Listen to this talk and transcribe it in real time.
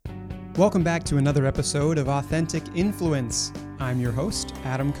Welcome back to another episode of Authentic Influence. I'm your host,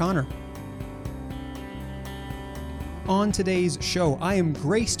 Adam Connor. On today's show, I am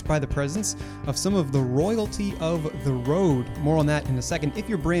graced by the presence of some of the royalty of the road. More on that in a second. If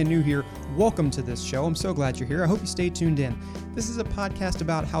you're brand new here, welcome to this show. I'm so glad you're here. I hope you stay tuned in. This is a podcast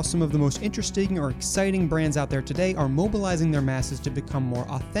about how some of the most interesting or exciting brands out there today are mobilizing their masses to become more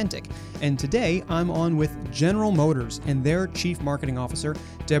authentic. And today, I'm on with General Motors and their Chief Marketing Officer,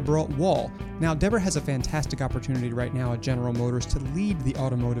 Deborah Wahl. Now, Deborah has a fantastic opportunity right now at General Motors to lead the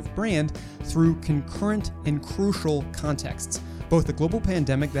automotive brand through concurrent and crucial contexts. Both the global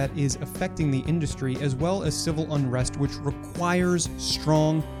pandemic that is affecting the industry, as well as civil unrest, which requires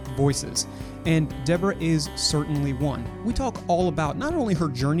strong voices. And Deborah is certainly one. We talk all about not only her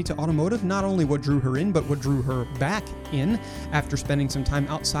journey to automotive, not only what drew her in, but what drew her back in after spending some time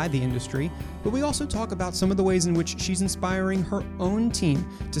outside the industry. But we also talk about some of the ways in which she's inspiring her own team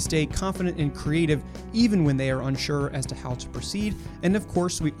to stay confident and creative, even when they are unsure as to how to proceed. And of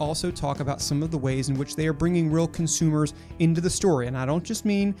course, we also talk about some of the ways in which they are bringing real consumers into the story. And I don't just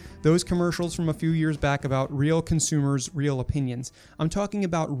mean those commercials from a few years back about real consumers, real opinions. I'm talking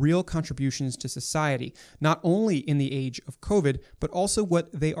about real contributions to society, not only in the age of COVID, but also what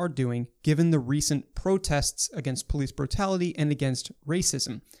they are doing given the recent protests against police brutality and against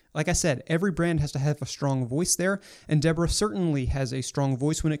racism. Like I said, every brand has to have a strong voice there, and Deborah certainly has a strong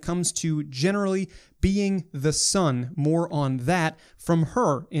voice when it comes to generally being the sun. More on that from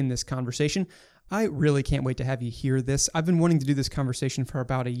her in this conversation. I really can't wait to have you hear this. I've been wanting to do this conversation for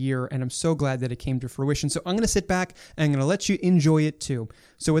about a year, and I'm so glad that it came to fruition. So I'm going to sit back and I'm going to let you enjoy it too.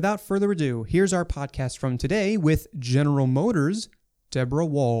 So without further ado, here's our podcast from today with General Motors, Deborah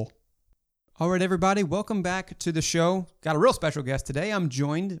Wahl. All right, everybody, welcome back to the show. Got a real special guest today. I'm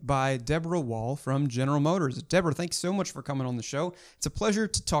joined by Deborah Wahl from General Motors. Deborah, thanks so much for coming on the show. It's a pleasure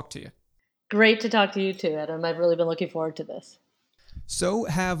to talk to you. Great to talk to you too, Adam. I've really been looking forward to this. So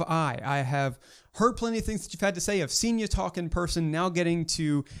have I. I have heard plenty of things that you've had to say. I've seen you talk in person. Now getting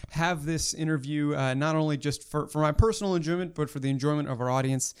to have this interview, not only just for my personal enjoyment, but for the enjoyment of our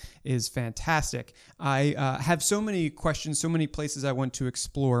audience is fantastic. I have so many questions, so many places I want to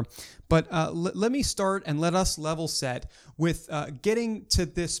explore. But let me start and let us level set with getting to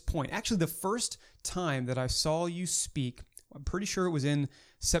this point. Actually, the first time that I saw you speak, I'm pretty sure it was in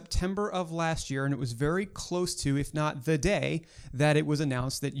September of last year, and it was very close to, if not the day, that it was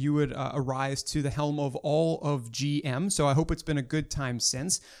announced that you would arise to the helm of all of GM. So I hope it's been a good time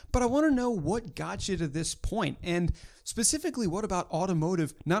since. But I want to know what got you to this point, and specifically, what about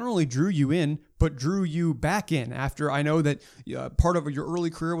automotive not only drew you in, but drew you back in after I know that part of your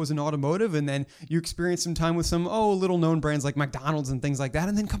early career was in automotive, and then you experienced some time with some, little known brands like McDonald's and things like that,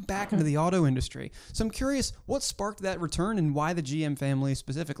 and then come back into the auto industry. So I'm curious, what sparked that return and why the GM family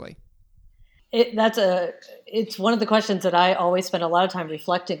specifically? It's one of the questions that I always spend a lot of time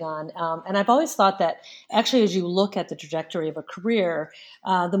reflecting on. And I've always thought that actually, as you look at the trajectory of a career,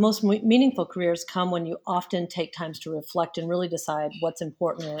 the most meaningful careers come when you often take times to reflect and really decide what's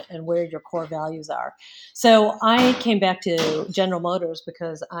important and where your core values are. So I came back to General Motors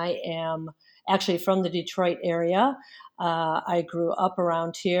because I am actually from the Detroit area. I grew up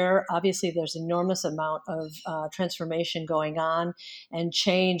around here. Obviously, there's enormous amount of transformation going on and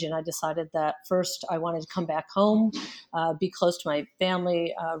change. And I decided that first I wanted to come back home, be close to my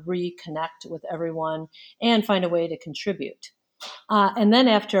family, reconnect with everyone, and find a way to contribute. And then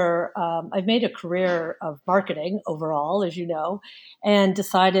after I've made a career of marketing overall, as you know, and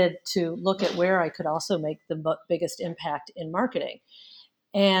decided to look at where I could also make the biggest impact in marketing.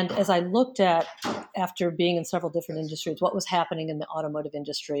 And as I looked at, after being in several different industries, what was happening in the automotive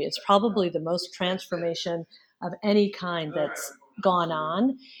industry, it's probably the most transformation of any kind that's gone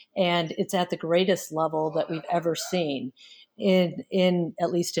on. And it's at the greatest level that we've ever seen in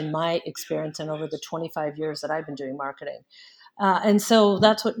at least in my experience and over the 25 years that I've been doing marketing. And so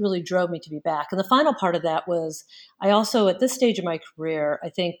that's what really drove me to be back. And the final part of that was I also, at this stage of my career, I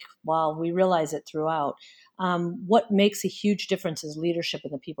think while we realize it throughout, what makes a huge difference is leadership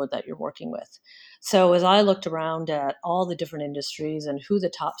and the people that you're working with. So as I looked around at all the different industries and who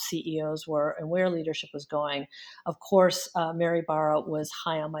the top CEOs were and where leadership was going, of course, Mary Barra was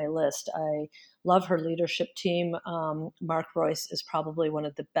high on my list. I love her leadership team. Mark Royce is probably one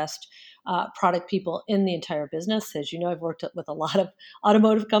of the best product people in the entire business. As you know, I've worked with a lot of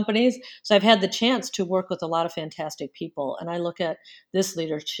automotive companies, so I've had the chance to work with a lot of fantastic people. And I look at this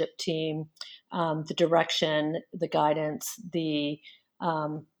leadership team, the direction, the guidance, the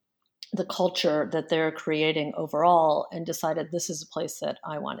culture that they're creating overall, and decided this is a place that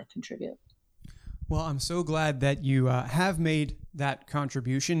I want to contribute. Well, I'm so glad that you have made that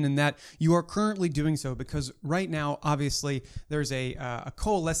contribution and that you are currently doing so, because right now, obviously, there's a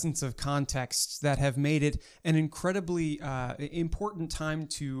coalescence of contexts that have made it an incredibly important time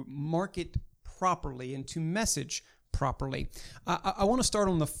to market properly and to message properly. I want to start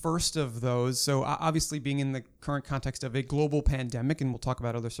on the first of those. So obviously being in the current context of a global pandemic, and we'll talk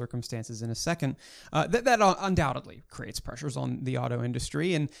about other circumstances in a second, that undoubtedly creates pressures on the auto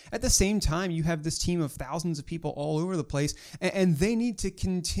industry. And at the same time, you have this team of thousands of people all over the place, and they need to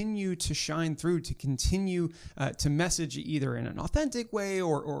continue to shine through, to continue to message either in an authentic way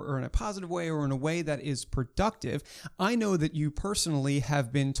or in a positive way or in a way that is productive. I know that you personally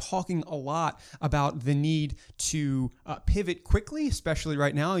have been talking a lot about the need to pivot quickly, especially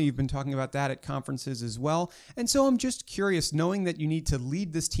right now. You've been talking about that at conferences as well. And so I'm just curious, knowing that you need to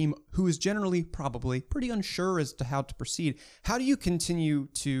lead this team who is generally probably pretty unsure as to how to proceed, how do you continue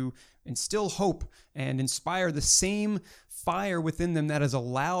to instill hope and inspire the same fire within them that has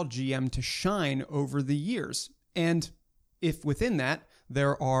allowed GM to shine over the years? And if within that,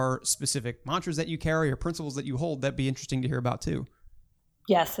 there are specific mantras that you carry or principles that you hold, that'd be interesting to hear about too.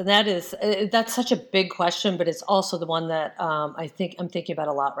 Yes, and that's such a big question, but it's also the one that I'm thinking about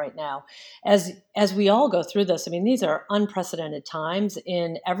a lot right now. As we all go through this, I mean, these are unprecedented times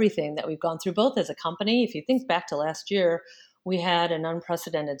in everything that we've gone through, both as a company. If you think back to last year, we had an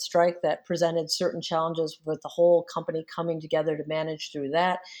unprecedented strike that presented certain challenges with the whole company coming together to manage through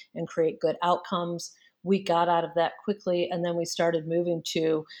that and create good outcomes. We got out of that quickly, and then we started moving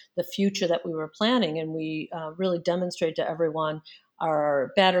to the future that we were planning, and we really demonstrated to everyone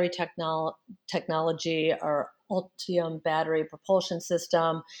our battery technology, our Ultium battery propulsion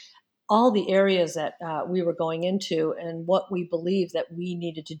system, all the areas that we were going into and what we believed that we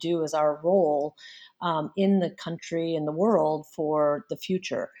needed to do as our role in the country and the world for the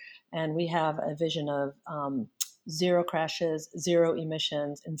future. And we have a vision of zero crashes, zero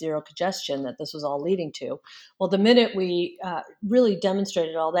emissions, and zero congestion that this was all leading to. Well, the minute we really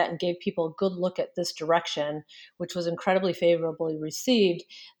demonstrated all that and gave people a good look at this direction, which was incredibly favorably received,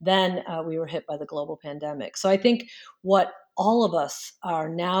 then we were hit by the global pandemic. So I think what all of us are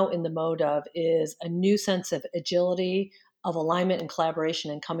now in the mode of is a new sense of agility, of alignment and collaboration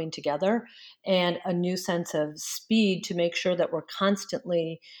and coming together, and a new sense of speed to make sure that we're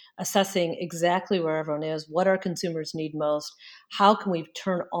constantly assessing exactly where everyone is, what our consumers need most, how can we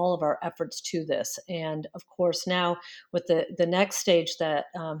turn all of our efforts to this. And of course, now with the next stage that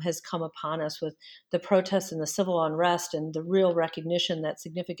has come upon us with the protests and the civil unrest and the real recognition that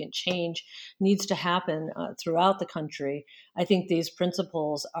significant change needs to happen throughout the country, I think these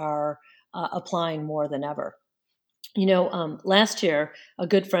principles are applying more than ever. Last year, a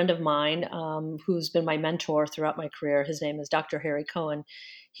good friend of mine, who's been my mentor throughout my career, his name is Dr. Harry Cohen,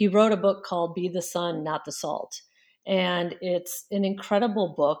 he wrote a book called Be the Sun, Not the Salt. And it's an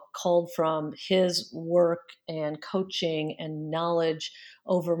incredible book culled from his work and coaching and knowledge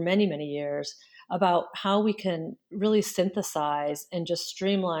over many, many years about how we can really synthesize and just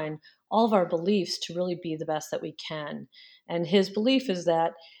streamline all of our beliefs to really be the best that we can. And his belief is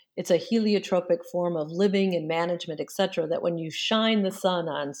that it's a heliotropic form of living and management, et cetera, that when you shine the sun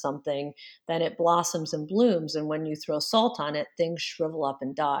on something, then it blossoms and blooms. And when you throw salt on it, things shrivel up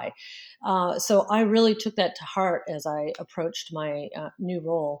and die. So I really took that to heart as I approached my new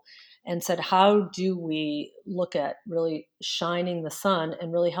role and said, how do we look at really shining the sun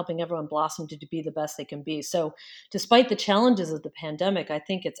and really helping everyone blossom to be the best they can be? So despite the challenges of the pandemic, I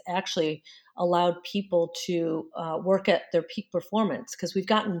think it's actually allowed people to work at their peak performance because we've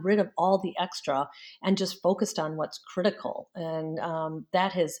gotten rid of all the extra and just focused on what's critical. And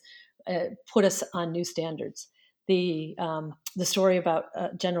that has put us on new standards. The story about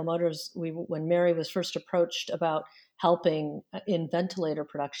General Motors, when Mary was first approached about helping in ventilator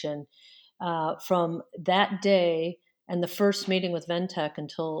production, from that day and the first meeting with Ventec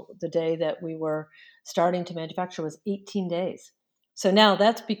until the day that we were starting to manufacture was 18 days. So now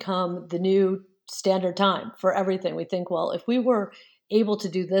that's become the new standard time for everything. We think, well, if we were able to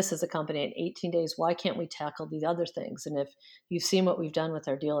do this as a company in 18 days, why can't we tackle these other things? And if you've seen what we've done with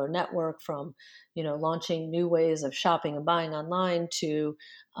our dealer network, from launching new ways of shopping and buying online to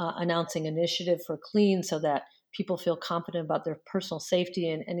announcing initiative for clean so that people feel confident about their personal safety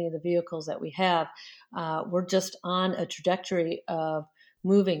in any of the vehicles that we have, we're just on a trajectory of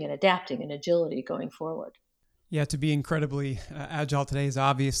moving and adapting and agility going forward. Yeah, to be incredibly agile today is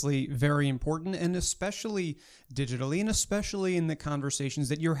obviously very important, and especially digitally, and especially in the conversations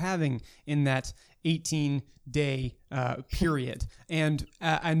that you're having in that 18-day period. And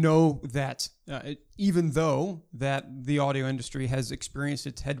I know that even though that the audio industry has experienced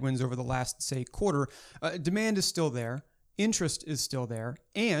its headwinds over the last, say, quarter, demand is still there. Interest is still there.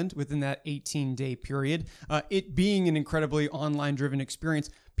 And within that 18-day period, it being an incredibly online-driven experience,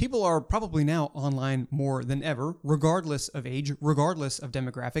 people are probably now online more than ever, regardless of age, regardless of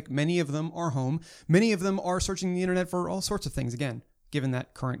demographic. Many of them are home. Many of them are searching the internet for all sorts of things, again, given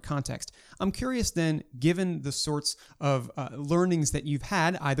that current context. I'm curious then, given the sorts of learnings that you've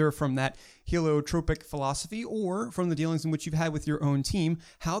had, either from that heliotropic philosophy or from the dealings in which you've had with your own team,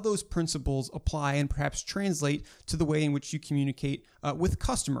 how those principles apply and perhaps translate to the way in which you communicate with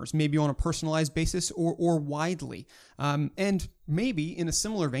customers, maybe on a personalized basis or widely. And maybe in a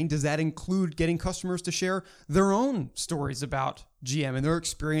similar vein, does that include getting customers to share their own stories about GM and their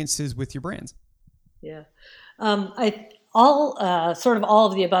experiences with your brands? Yeah. Sort of all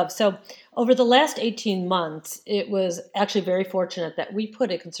of the above. So over the last 18 months, it was actually very fortunate that we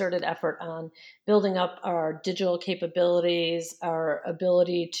put a concerted effort on building up our digital capabilities, our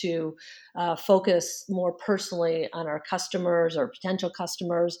ability to focus more personally on our customers or potential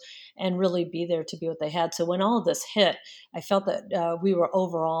customers, and really be there to be what they had. So when all of this hit, I felt that we were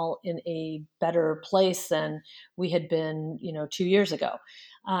overall in a better place than we had been, 2 years ago.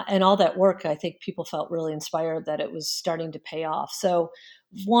 And all that work, I think people felt really inspired that it was starting to pay off. So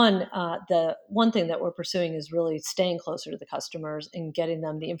the one thing that we're pursuing is really staying closer to the customers and getting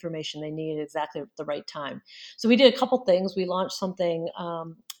them the information they need exactly at the right time. So we did a couple things. We launched something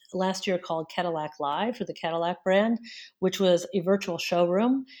last year called Cadillac Live for the Cadillac brand, which was a virtual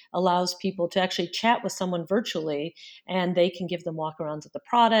showroom, allows people to actually chat with someone virtually, and they can give them walkarounds of the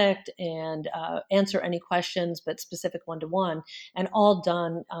product and answer any questions, but specific one-to-one, and all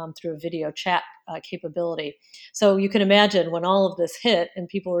done through a video chat capability. So you can imagine when all of this hit and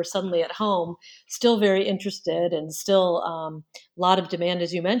people were suddenly at home, still very interested and still a lot of demand,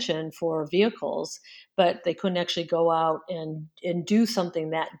 as you mentioned, for vehicles, but they couldn't actually go out and do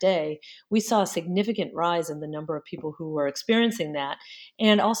something that day. We saw a significant rise in the number of people who were experiencing that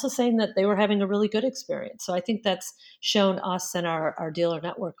and also saying that they were having a really good experience. So I think that's shown us and our dealer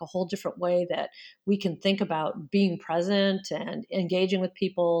network a whole different way that we can think about being present and engaging with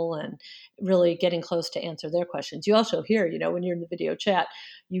people and really getting close to answer their questions. You also hear, when you're in the video chat,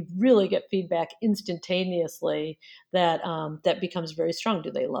 you really get feedback instantaneously that becomes very strong.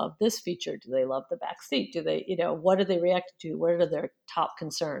 Do they love this feature? Do they love the back seat? Do they, what do they react to? What are their top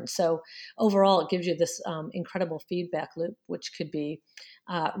concerns? So overall, it gives you this incredible feedback loop, which could be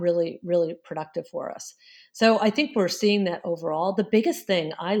really, really productive for us. So I think we're seeing that overall. The biggest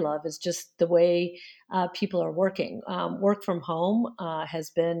thing I love is just the way people are working. Work from home has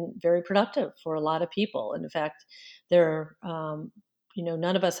been very productive for a lot of people. And in fact,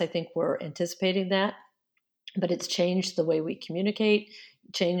 none of us, I think, were anticipating that, but it's changed the way we communicate,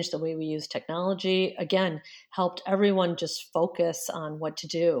 changed the way we use technology, again, helped everyone just focus on what to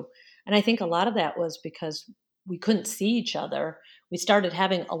do. And I think a lot of that was because we couldn't see each other. We started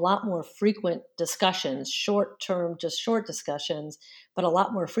having a lot more frequent discussions, short-term, just short discussions, but a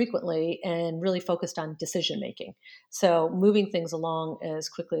lot more frequently and really focused on decision making. So moving things along as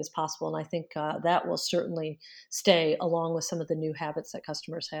quickly as possible. And I think that will certainly stay along with some of the new habits that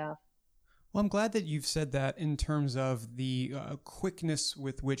customers have. Well, I'm glad that you've said that in terms of the quickness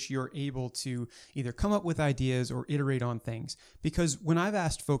with which you're able to either come up with ideas or iterate on things. Because when I've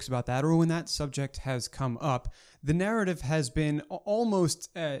asked folks about that, or when that subject has come up, the narrative has been almost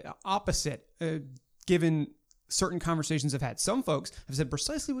opposite, given certain conversations I've had. Some folks have said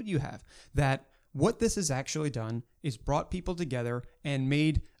precisely what you have, that what this has actually done is brought people together and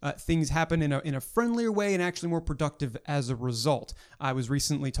made things happen in a friendlier way and actually more productive as a result. I was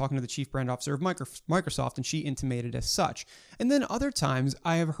recently talking to the chief brand officer of Microsoft, and she intimated as such. And then other times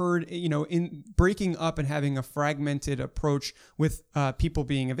I have heard, in breaking up and having a fragmented approach with people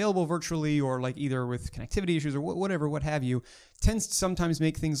being available virtually or like either with connectivity issues or whatever, what have you, tends to sometimes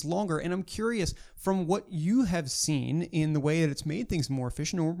make things longer. And I'm curious, from what you have seen in the way that it's made things more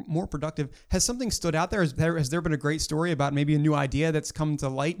efficient or more productive, has something stood out there? Has there been a great story about maybe a new idea that's come to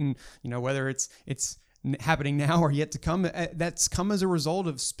light, and whether it's happening now or yet to come, that's come as a result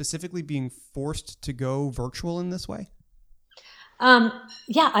of specifically being forced to go virtual in this way?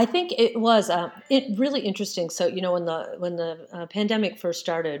 Yeah, I think it was it really interesting. So when the pandemic first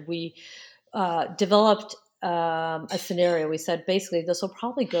started, we developed a scenario. We said basically this will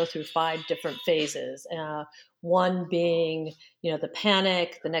probably go through 5 different phases. One being, the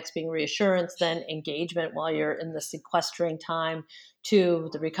panic, the next being reassurance, then engagement while you're in the sequestering time, to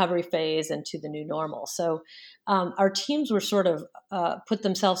the recovery phase, and to the new normal. So our teams were sort of put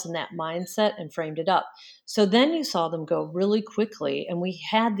themselves in that mindset and framed it up. So then you saw them go really quickly, and we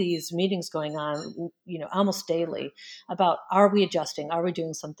had these meetings going on, almost daily about, are we adjusting? Are we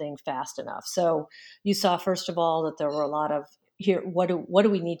doing something fast enough? So you saw, first of all, that there were a lot of, here, what do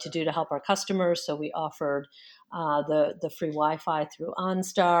we need to do to help our customers? So we offered the free Wi-Fi through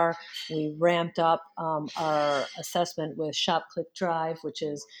OnStar. We ramped up our assessment with Shop Click Drive, which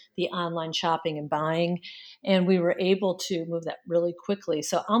is the online shopping and buying, and we were able to move that really quickly.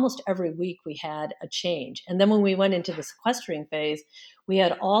 So almost every week we had a change. And then when we went into the sequestering phase, we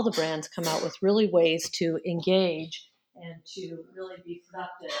had all the brands come out with really ways to engage and to really be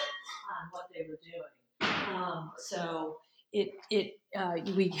productive on what they were doing.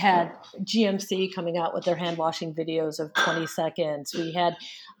 We had GMC coming out with their hand washing videos of 20 seconds. We had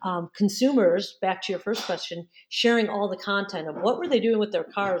consumers, back to your first question, sharing all the content of what were they doing with their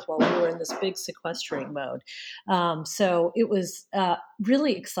cars while we were in this big sequestering mode. So it was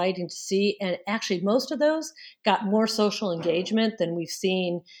really exciting to see. And actually, most of those got more social engagement than we've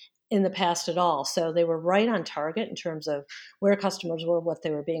seen in the past at all. So they were right on target in terms of where customers were, what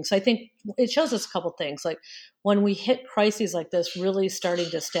they were being. So I think it shows us a couple things. Like when we hit crises like this, really starting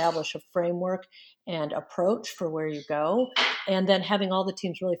to establish a framework and approach for where you go, and then having all the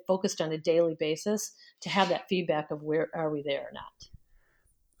teams really focused on a daily basis to have that feedback of where are we there or not.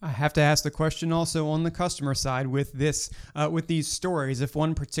 I have to ask the question also on the customer side with this, with these stories, if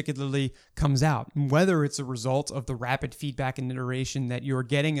one particularly comes out, whether it's a result of the rapid feedback and iteration that you're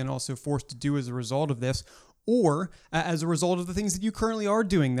getting and also forced to do as a result of this, or as a result of the things that you currently are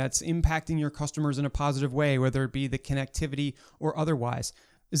doing that's impacting your customers in a positive way, whether it be the connectivity or otherwise.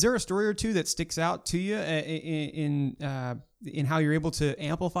 Is there a story or two that sticks out to you in how you're able to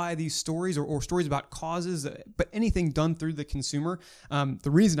amplify these stories or stories about causes, but anything done through the consumer? The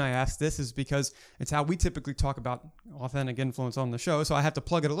reason I ask this is because it's how we typically talk about authentic influence on the show, so I have to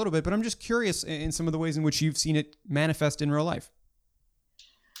plug it a little bit, but I'm just curious in some of the ways in which you've seen it manifest in real life.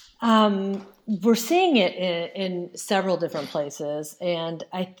 We're seeing it in several different places, and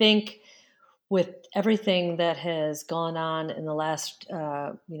I think with everything that has gone on in the last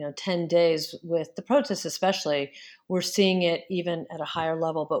 10 days with the protests especially, we're seeing it even at a higher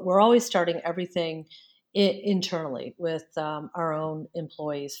level. But we're always starting everything internally with our own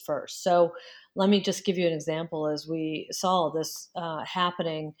employees first. So let me just give you an example. As we saw this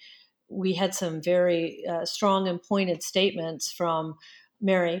happening, we had some very strong and pointed statements from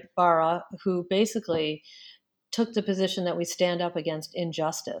Mary Barra, who basically took the position that we stand up against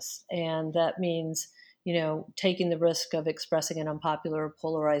injustice. And that means, taking the risk of expressing an unpopular or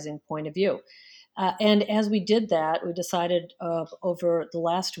polarizing point of view. And as we did that, we decided over the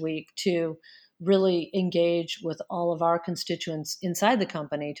last week to really engage with all of our constituents inside the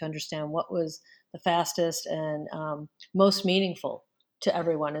company to understand what was the fastest and most meaningful to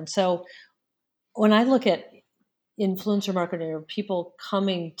everyone. And so when I look at influencer marketing or people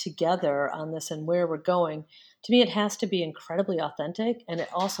coming together on this and where we're going, to me, it has to be incredibly authentic. And it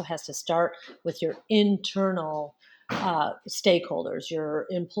also has to start with your internal stakeholders, your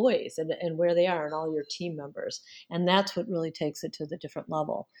employees and where they are and all your team members. And that's what really takes it to the different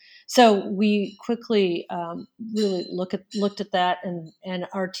level. So we quickly really looked at that, and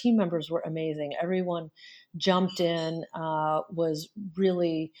our team members were amazing. Everyone jumped in, was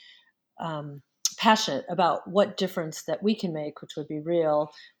really passionate about what difference that we can make, which would be real.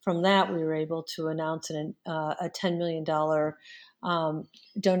 From that, we were able to announce a $10 million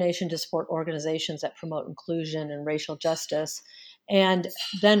donation to support organizations that promote inclusion and racial justice. And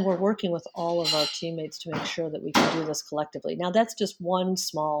then we're working with all of our teammates to make sure that we can do this collectively. Now, that's just one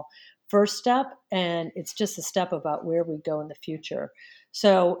small first step, and it's just a step about where we go in the future.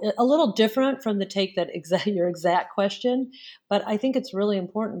 So a little different from the take that your exact question, but I think it's really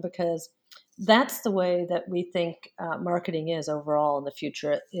important because that's the way that we think marketing is overall in the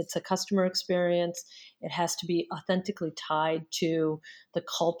future. It's a customer experience. It has to be authentically tied to the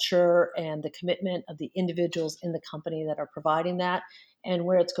culture and the commitment of the individuals in the company that are providing that and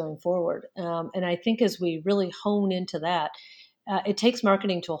where it's going forward. And I think as we really hone into that, it takes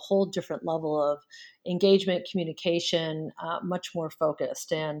marketing to a whole different level of engagement, communication, much more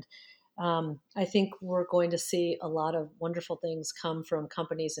focused. And I think we're going to see a lot of wonderful things come from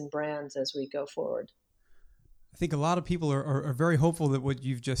companies and brands as we go forward. I think a lot of people are very hopeful that what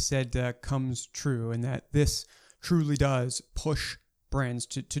you've just said comes true, and that this truly does push brands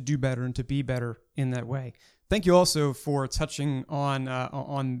to do better and to be better in that way. Thank you also for touching on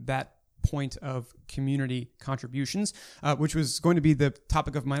that point of community contributions, which was going to be the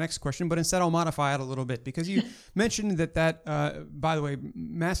topic of my next question, but instead I'll modify it a little bit because you mentioned that by the way,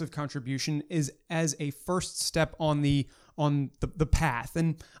 massive contribution is as a first step on the path.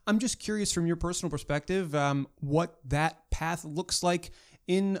 And I'm just curious from your personal perspective, what that path looks like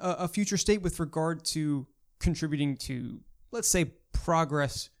in a future state with regard to contributing to, let's say,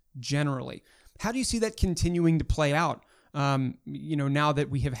 progress generally. How do you see that continuing to play out? Now that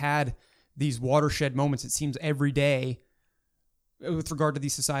we have had these watershed moments, it seems every day with regard to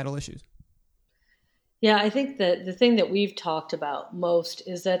these societal issues. Yeah, I think that the thing that we've talked about most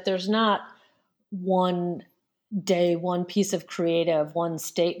is that there's not one day, one piece of creative, one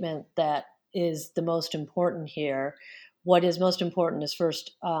statement that is the most important here. What is most important is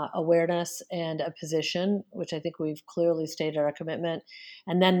first awareness and a position, which I think we've clearly stated our commitment.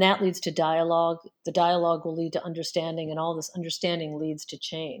 And then that leads to dialogue. The dialogue will lead to understanding, and all this understanding leads to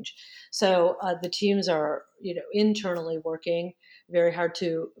change. So the teams are, internally working very hard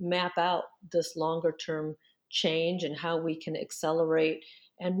to map out this longer term change and how we can accelerate.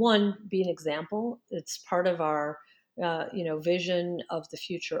 And one, be an example. It's part of our vision of the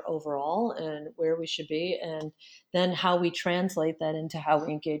future overall and where we should be, and then how we translate that into how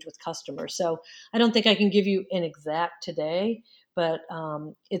we engage with customers. So I don't think I can give you an exact today, but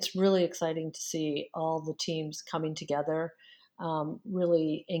it's really exciting to see all the teams coming together,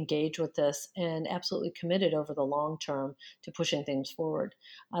 really engage with this and absolutely committed over the long term to pushing things forward.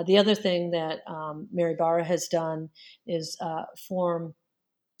 The other thing that Mary Barra has done is form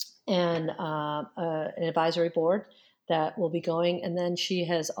an advisory board that will be going. And then she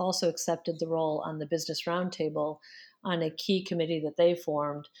has also accepted the role on the Business Roundtable on a key committee that they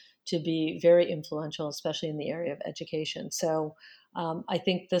formed to be very influential, especially in the area of education. So I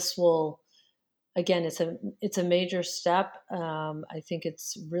think this will, again, it's a major step. I think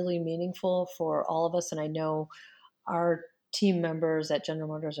it's really meaningful for all of us. And I know our team members at General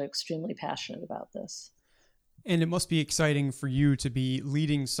Motors are extremely passionate about this. And it must be exciting for you to be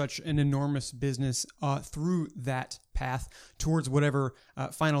leading such an enormous business through that path towards whatever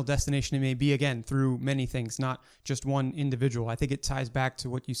final destination it may be, again, through many things, not just one individual. I think it ties back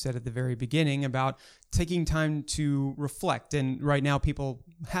to what you said at the very beginning about taking time to reflect. And right now, people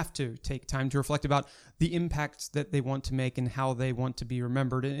have to take time to reflect about the impacts that they want to make and how they want to be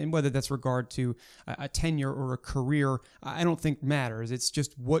remembered. And whether that's regard to a tenure or a career, I don't think matters. It's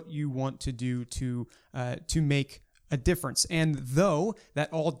just what you want to do to make a difference. And though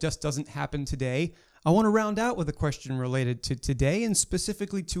that all just doesn't happen today, I want to round out with a question related to today and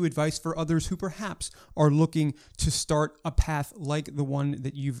specifically to advice for others who perhaps are looking to start a path like the one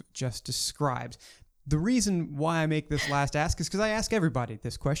that you've just described. The reason why I make this last ask is because I ask everybody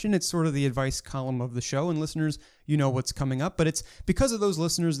this question. It's sort of the advice column of the show, and listeners, you know what's coming up, but it's because of those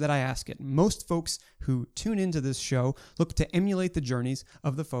listeners that I ask it. Most folks who tune into this show look to emulate the journeys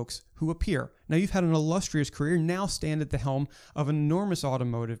of the folks who appear. Now, you've had an illustrious career, now stand at the helm of an enormous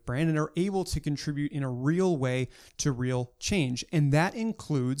automotive brand and are able to contribute in a real way to real change. And that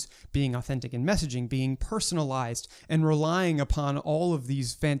includes being authentic in messaging, being personalized, and relying upon all of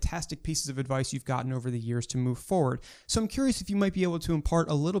these fantastic pieces of advice you've gotten over the years to move forward. So I'm curious if you might be able to impart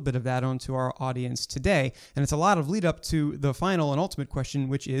a little bit of that onto our audience today. And it's a lot of lead up to the final and ultimate question,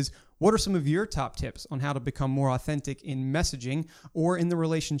 which is, what are some of your top tips on how to become more authentic in messaging or in the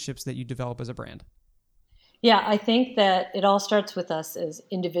relationships that you develop as a brand? Yeah, I think that it all starts with us as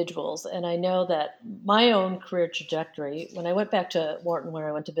individuals. And I know that my own career trajectory, when I went back to Wharton, where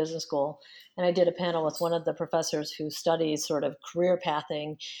I went to business school, and I did a panel with one of the professors who studies sort of career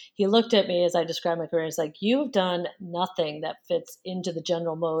pathing, he looked at me as I described my career. He's like, "You've done nothing that fits into the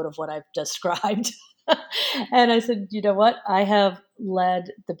general mode of what I've described." And I said, "You know what? I have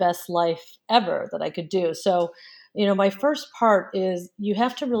led the best life ever that I could do." So, my first part is you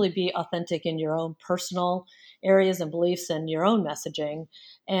have to really be authentic in your own personal areas and beliefs and your own messaging.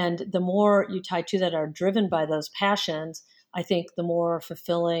 And the more you tie to that are driven by those passions, I think the more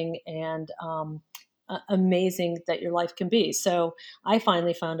fulfilling and amazing that your life can be. So I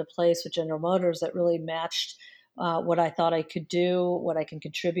finally found a place with General Motors that really matched what I thought I could do, what I can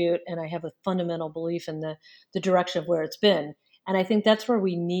contribute, and I have a fundamental belief in the direction of where it's been. And I think that's where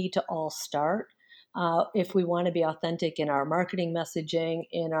we need to all start. If we want to be authentic in our marketing messaging,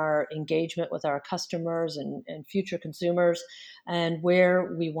 in our engagement with our customers and future consumers, and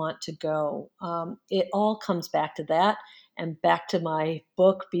where we want to go. It all comes back to that and back to my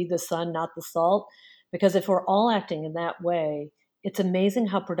book, Be the Sun, Not the Salt. Because if we're all acting in that way, it's amazing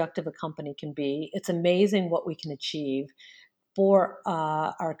how productive a company can be. It's amazing what we can achieve for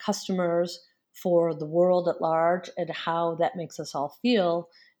our customers, for the world at large and how that makes us all feel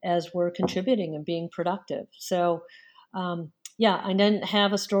as we're contributing and being productive. So, yeah, I didn't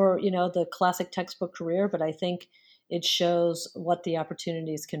have a story, the classic textbook career, but I think it shows what the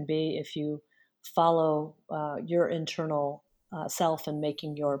opportunities can be if you follow your internal self and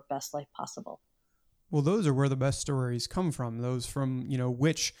making your best life possible. Well, those are where the best stories come from. Those from,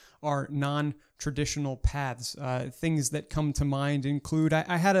 which are non-traditional paths. Things that come to mind include,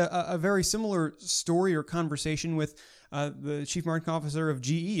 I had a very similar story or conversation with the chief marketing officer of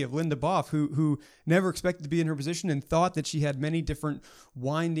GE, of Linda Boff, who never expected to be in her position and thought that she had many different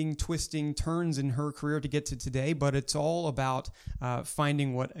winding, twisting turns in her career to get to today. But it's all about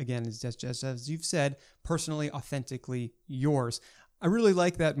finding what, again, is just as you've said, personally, authentically yours. I really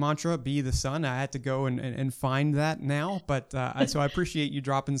like that mantra, be the sun. I had to go and find that now, but so I appreciate you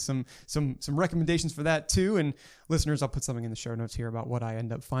dropping some recommendations for that too. And listeners, I'll put something in the show notes here about what I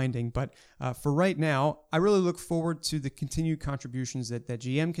end up finding. But for right now, I really look forward to the continued contributions that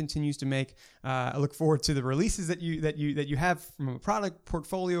GM continues to make. I look forward to the releases that you have from a product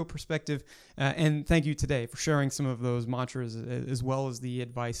portfolio perspective. And thank you today for sharing some of those mantras as well as the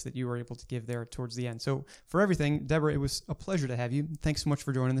advice that you were able to give there towards the end. So for everything, Deborah, it was a pleasure to have you. Thanks so much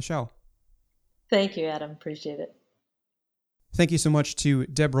for joining the show. Thank you, Adam. Appreciate it. Thank you so much to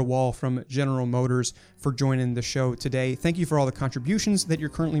Deborah Wahl from General Motors for joining the show today. Thank you for all the contributions that you're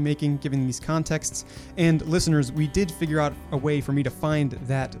currently making, given these contexts. And listeners, we did figure out a way for me to find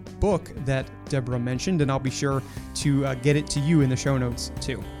that book that Deborah mentioned, and I'll be sure to get it to you in the show notes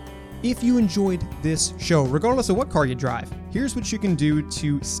too. If you enjoyed this show, regardless of what car you drive, here's what you can do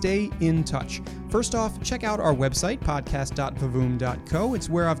to stay in touch. First off, check out our website, podcast.vavoom.co. It's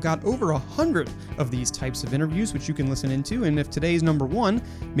where I've got over 100 of these types of interviews, which you can listen into. And if today's number 1,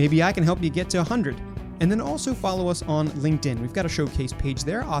 maybe I can help you get to 100. And then also follow us on LinkedIn. We've got a showcase page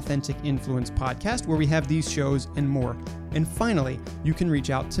there, Authentic Influence Podcast, where we have these shows and more. And finally, you can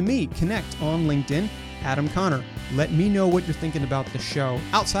reach out to me. Connect on LinkedIn, Adam Connor. Let me know what you're thinking about the show,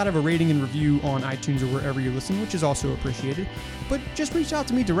 outside of a rating and review on iTunes or wherever you listen, which is also appreciated. But just reach out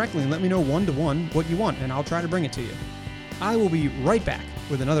to me directly and let me know one-to-one what you want, and I'll try to bring it to you. I will be right back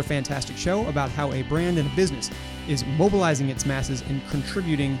with another fantastic show about how a brand and a business is mobilizing its masses and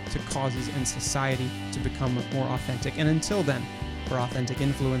contributing to causes and society to become more authentic. And until then, for Authentic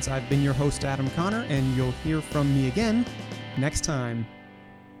Influence, I've been your host, Adam Connor, and you'll hear from me again next time.